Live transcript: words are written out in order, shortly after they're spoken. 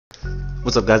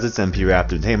What's up guys, it's MP Raptor.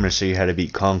 Today I'm going to show you how to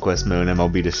beat Conquest mode in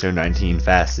MLB to show 19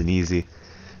 fast and easy.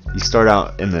 You start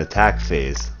out in the attack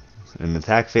phase. In the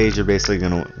attack phase you're basically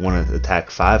going to want to attack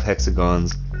 5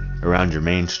 hexagons around your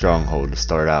main stronghold to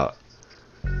start out.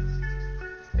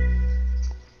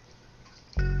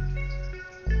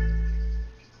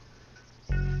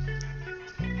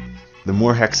 The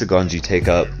more hexagons you take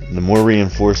up, the more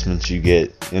reinforcements you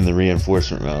get in the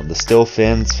reinforcement round. The still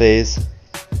fans phase,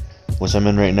 which I'm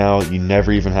in right now, you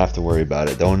never even have to worry about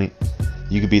it.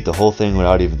 You could beat the whole thing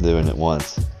without even doing it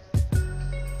once.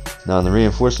 Now in the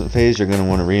reinforcement phase, you're going to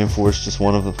want to reinforce just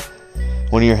one of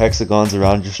your hexagons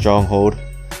around your stronghold.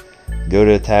 Go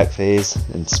to attack phase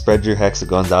and spread your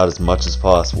hexagons out as much as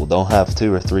possible. Don't have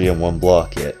 2 or 3 in one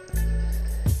block yet,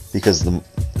 because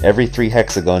every 3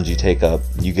 hexagons you take up,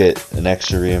 you get an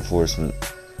extra reinforcement.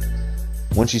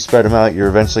 Once you spread them out, you're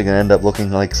eventually going to end up looking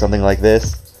like something like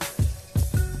this.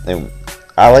 And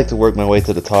I like to work my way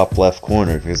to the top left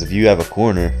corner, because if you have a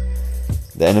corner,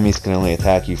 the enemies can only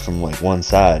attack you from like one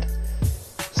side.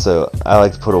 So I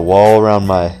like to put a wall around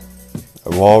my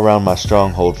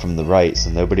stronghold from the right,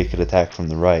 so nobody could attack from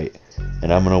the right.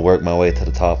 And I'm going to work my way to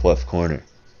the top left corner.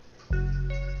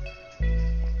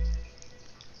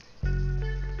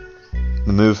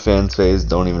 The move fans phase,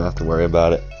 don't even have to worry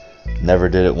about it. Never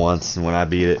did it once, and when I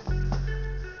beat it.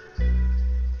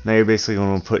 Now you're basically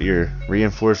going to put your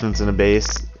reinforcements in a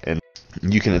base, and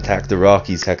you can attack the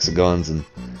Rockies hexagons and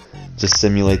just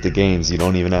simulate the games. You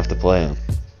don't even have to play them.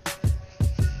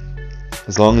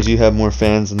 As long as you have more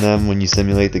fans than them when you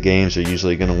simulate the games, you're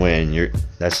usually going to win.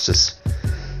 That's just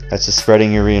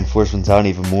spreading your reinforcements out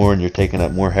even more, and you're taking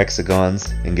up more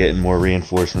hexagons and getting more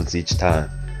reinforcements each time.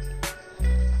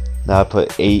 Now I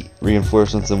put 8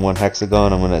 reinforcements in one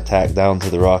hexagon. I'm going to attack down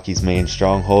to the Rockies' main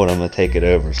stronghold. I'm going to take it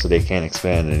over so they can't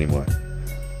expand anymore.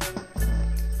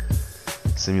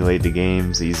 Simulate the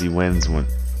games. Easy wins when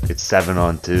it's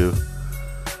 7-on-2,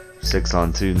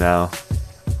 6-on-2 now.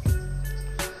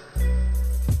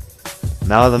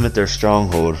 Now them at their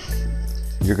stronghold,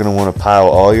 you're going to want to pile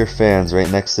all your fans right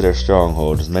next to their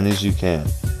stronghold, as many as you can.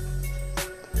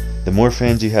 The more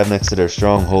fans you have next to their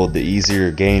stronghold, the easier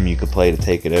game you can play to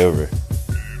take it over.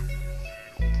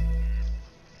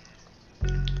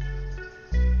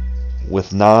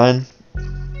 With 9,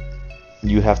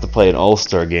 you have to play an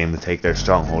all-star game to take their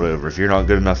stronghold over. If you're not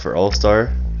good enough for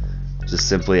all-star, just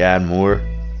simply add more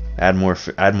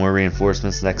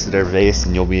reinforcements next to their base,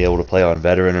 and you'll be able to play on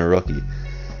veteran or rookie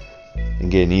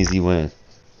and get an easy win.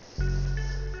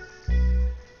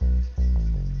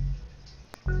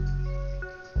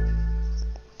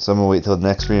 So I'm going to wait till the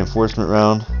next reinforcement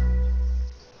round.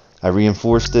 I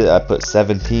reinforced it. I put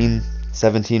 17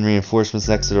 reinforcements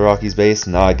next to the Rockies base,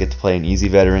 and now I get to play an easy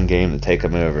veteran game to take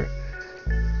them over.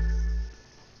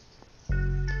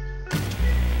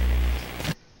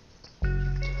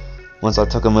 Once I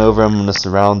took them over, I'm going to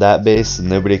surround that base and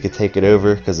nobody could take it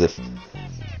over, because if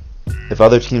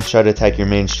other teams try to attack your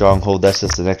main stronghold, that's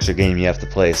just an extra game you have to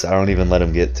play, so I don't even let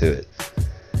them get to it.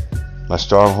 My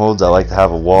strongholds, I like to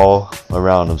have a wall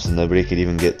around them so nobody could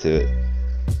even get to it.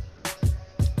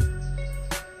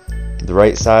 The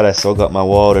right side, I still got my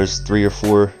wall. There's 3 or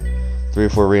 4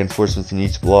 reinforcements in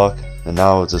each block, and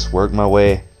now I'll just work my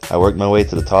way. I work my way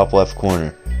to the top left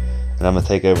corner, and I'm gonna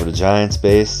take over the Giants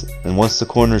base. And once the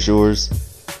corner's yours,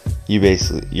 you're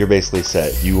basically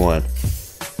set. You won.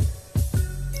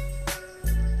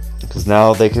 Because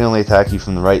now they can only attack you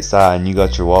from the right side, and you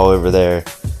got your wall over there.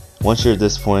 Once you're at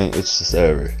this point, it's just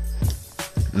over.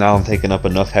 Now I'm taking up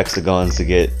enough hexagons to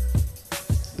get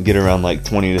around like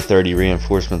 20 to 30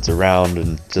 reinforcements around,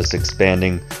 and just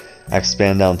expand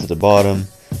down to the bottom,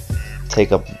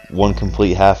 take up one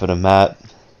complete half of the map.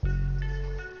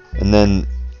 And then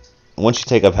once you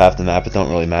take up half the map, it don't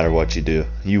really matter what you do.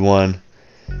 You won.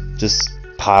 Just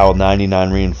pile 99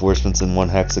 reinforcements in one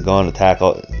hexagon,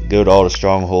 go to all the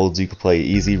strongholds. You can play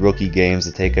easy rookie games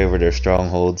to take over their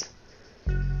strongholds.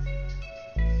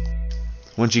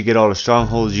 Once you get all the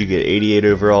strongholds, you get 88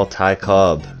 overall Ty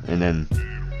Cobb, and then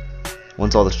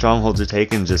once all the strongholds are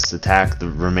taken, just attack the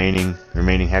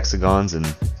remaining hexagons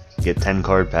and get 10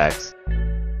 card packs.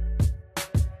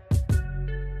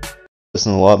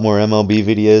 Listen to a lot more MLB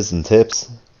videos and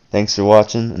tips. Thanks for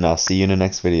watching, and I'll see you in the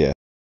next video.